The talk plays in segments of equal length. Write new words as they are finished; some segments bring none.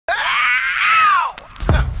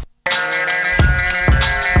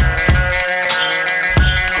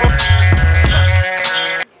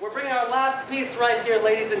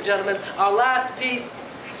gentlemen, our last piece.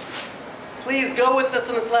 Please go with us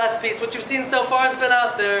in this last piece. What you've seen so far has been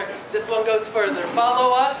out there. This one goes further.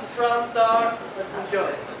 Follow us, BROWNSTAR. Let's enjoy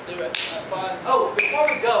it. Let's do it. Have fun. Oh, before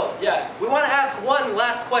we go, we want to ask one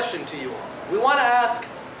last question to you all. We want to ask,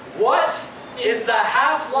 what is the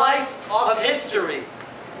half-life of history?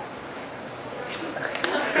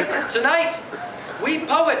 Tonight, we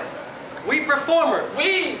poets, we performers,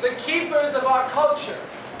 we, the keepers of our culture,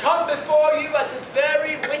 come before you at this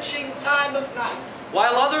very witching time of night.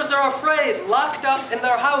 While others are afraid, locked up in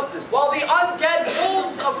their houses. While the undead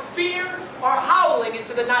wolves of fear are howling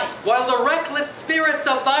into the night. While the reckless spirits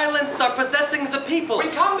of violence are possessing the people. We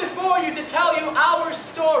come before you to tell you our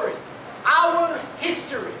story, our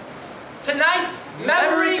history. Tonight,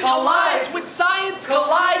 memory collides with science,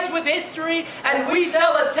 collides with history, and we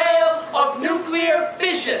tell a tale of nuclear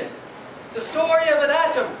fission. The story of an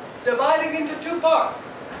atom dividing into two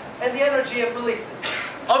parts, and the energy it releases.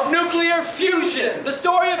 Of nuclear fusion, the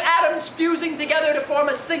story of atoms fusing together to form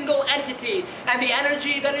a single entity, and the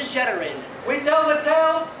energy that is generated. We tell the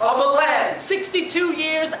tale of a land 62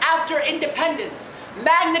 years after independence,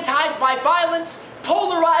 magnetized by violence,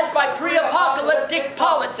 polarized by pre-apocalyptic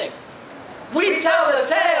politics. We tell the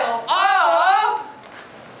tale of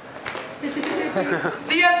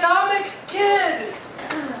the Atomic Kid.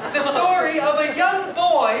 The story of a young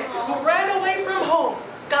boy who ran away from home,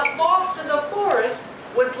 got lost in the forest,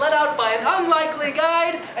 was led out by an unlikely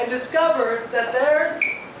guide, and discovered that there's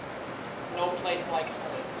no place like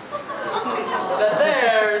home. That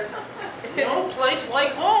there's no place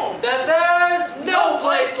like home. That there's no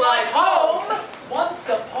place like home. Once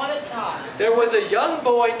upon a time, there was a young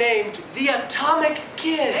boy named the Atomic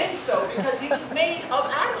Kid. Named so because he was made of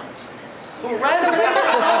atoms. Who ran away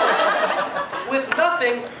from home with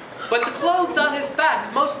nothing but the clothes on his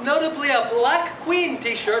back, most notably a Black Queen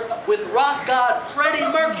t-shirt with rock god Freddie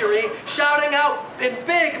Mercury shouting out in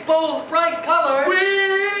big, bold, bright colors,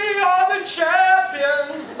 "We are the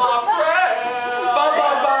champions, my friend! Ba, ba,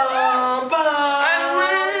 ba, ba. And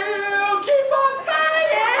we'll keep on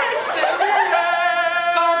fighting till the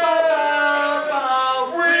end! Ba, ba, ba, ba.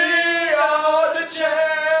 We are the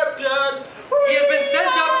champions! He had been sent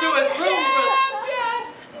up to his room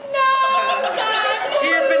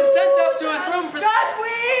because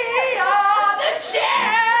we are the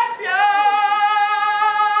champions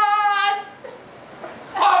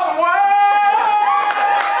of the world!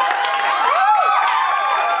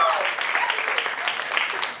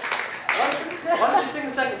 Why don't you sing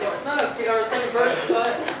the second verse? No, or second verse.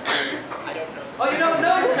 I don't know. Oh, you don't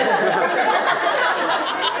know? He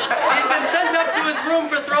had been sent up to his room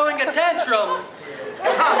for throwing a tantrum.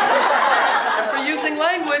 And for using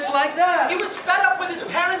language like that. He was fed up with his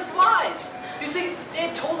parents' lies. You see, they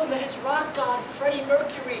had told him that his rock god, Freddie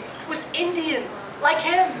Mercury, was Indian, like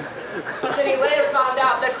him. But then he later found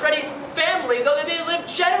out that Freddie's family, though they lived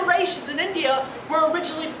generations in India, were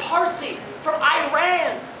originally Parsi, from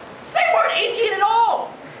Iran. They weren't Indian at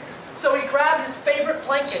all. So he grabbed his favorite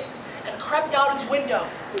blanket and crept out his window,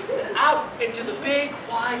 out into the big,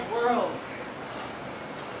 wide world.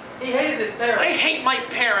 He hated his parents. I hate my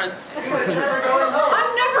parents. He was never going home.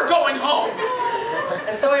 I'm never going home.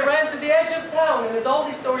 And so he ran to the edge of town, and as all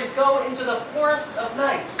these stories go, into the forest of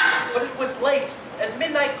night. But it was late, and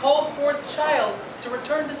midnight called for its child to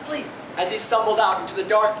return to sleep. As he stumbled out into the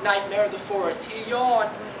dark nightmare of the forest, he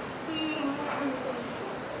yawned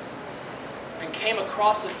and came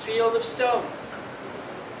across a field of stone.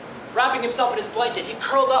 Wrapping himself in his blanket, he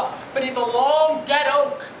curled up beneath a long dead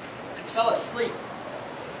oak and fell asleep.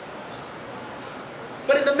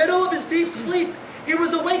 But in the middle of his deep sleep, he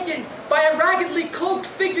was awakened by a raggedly cloaked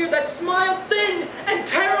figure that smiled thin and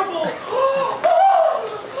terrible.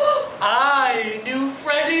 I knew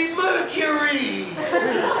Freddie Mercury!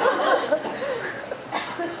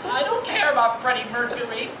 I don't care about Freddie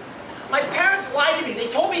Mercury. My parents lied to me. They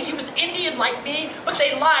told me he was Indian like me, but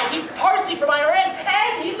they lied. He's Parsi from Iran,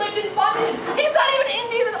 and he lived in London. He's not even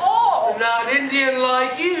Indian at all. Not Indian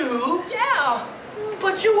like you? Yeah.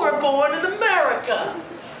 But you were born in America.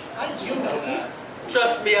 How did you know that?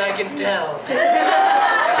 Trust me, I can tell.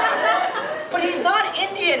 But he's not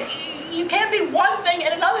Indian. You can't be one thing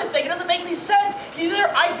and another thing. It doesn't make any sense. He's either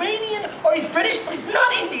Iranian or he's British, but he's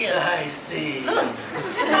not Indian. I see.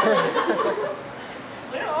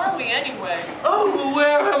 Where are we anyway? Oh,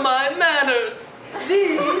 where are my manners?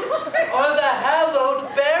 These are the hallowed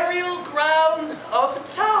burial grounds of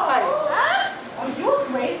time. Are you a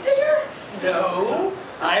gravedigger? No,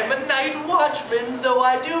 I'm a night watchman, though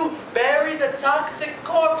I do bury the toxic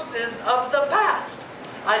corpses of the past.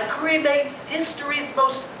 I cremate history's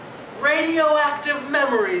most radioactive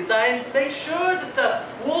memories. I make sure that the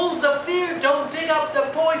wolves of fear don't dig up the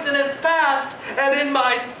poisonous past, and in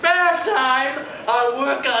my spare time, I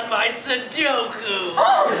work on my Sudoku.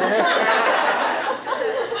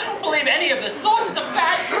 I don't believe any of this. It's all just a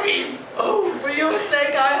bad dream. Oh, for your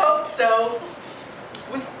sake, I hope so.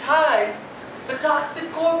 With time, the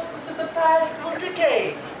toxic corpses of the past will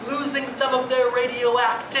decay, losing some of their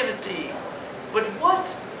radioactivity. But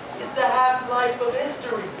what is the half-life of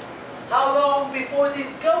history? How long before these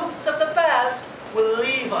ghosts of the past will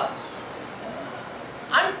leave us?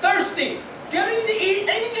 I'm thirsty. Give me to eat,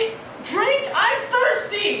 anything to drink. I'm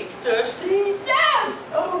thirsty. Thirsty? Yes.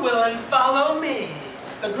 Oh, well, then follow me.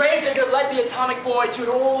 The gravedigger led the atomic boy to an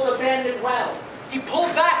old abandoned well. He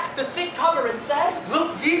pulled back the thick cover and said,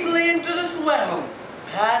 Look deeply into this well,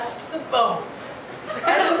 past the bones,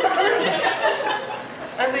 and drink.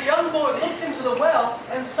 And the young boy looked into the well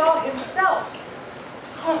and saw himself.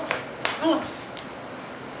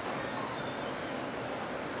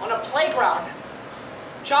 On a playground,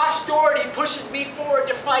 Josh Doherty pushes me forward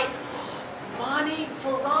to fight Mani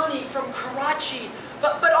Farani from Karachi,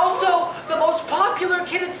 but also the most popular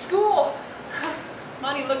kid at school.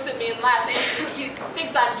 Mani looks at me and laughs. He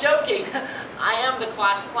thinks I'm joking. I am the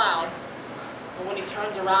class clown. But when he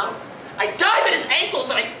turns around, I dive at his ankles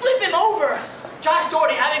and I flip him over. Josh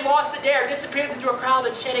Doherty, having lost the dare, disappears into a crowd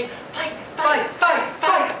that's chanting, fight, fight, fight,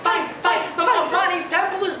 fight, fight, fight. But Mani's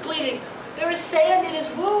temple is bleeding. There is sand in his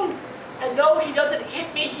wound. And though he doesn't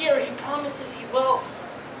hit me here, he promises he will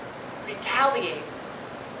retaliate.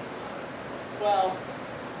 Well,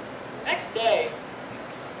 next day,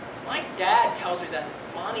 my dad tells me that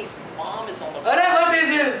Mani's mom is on the phone. What is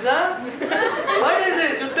this, huh? What is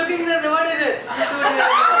this? You're talking to what is it?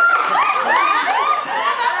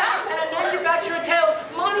 And I manufacture a tale of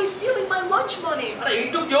Mani's stealing my lunch money.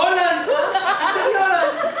 He took your lunch. He took your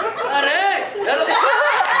lunch. Hello.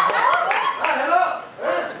 Hello.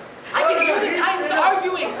 I can hear the Titans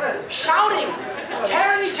arguing, shouting,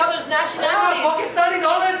 tearing each other's nationalities. Pakistan is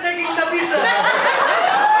always taking the pizza.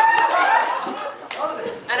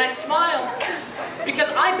 And I smile, because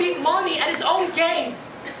I beat Mani at his own game.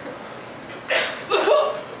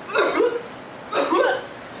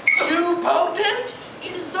 Too potent? He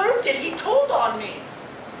deserved it. He told on me.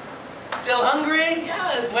 Still hungry?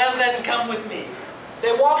 Yes. Well then, come with me.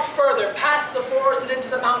 They walked further, past the forest and into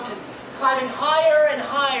the mountains, climbing higher and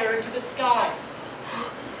higher into the sky.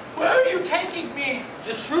 Where are you taking me?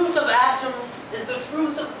 The truth of atoms is the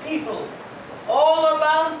truth of people. All are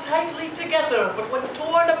bound tightly together, but when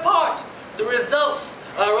torn apart, the results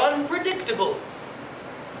are unpredictable.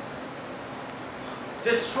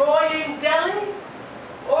 Destroying Delhi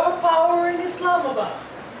or powering Islamabad?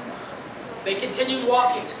 They continued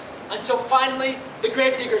walking until finally the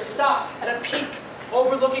gravedigger stopped at a peak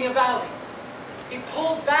overlooking a valley. He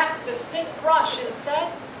pulled back the thick brush and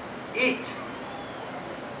said, Eat.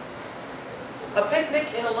 A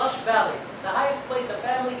picnic in a lush valley, the highest place a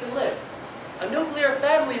family can live. A nuclear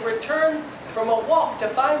family returns from a walk to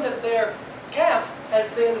find that their camp has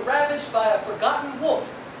been ravaged by a forgotten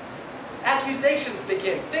wolf. Accusations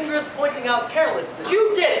begin, fingers pointing out carelessness.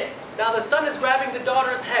 You did it! Now the son is grabbing the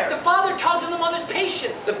daughter's hair. The father tugs on the mother's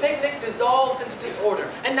patience. The picnic dissolves into disorder.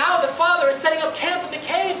 And now the father is setting up camp in the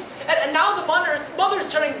caves. And now the mother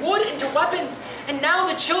is turning wood into weapons. And now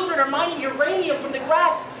the children are mining uranium from the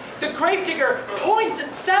grass. The gravedigger points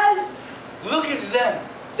and says, Look at them.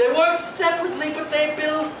 They work separately, but they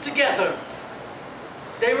build together.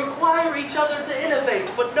 They require each other to innovate,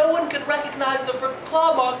 but no one can recognize the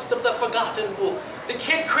claw marks of the forgotten wolf. The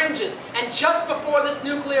kid cringes, and just before this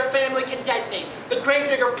nuclear family can detonate, the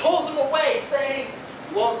gravedigger pulls him away, saying,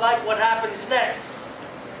 You won't like what happens next.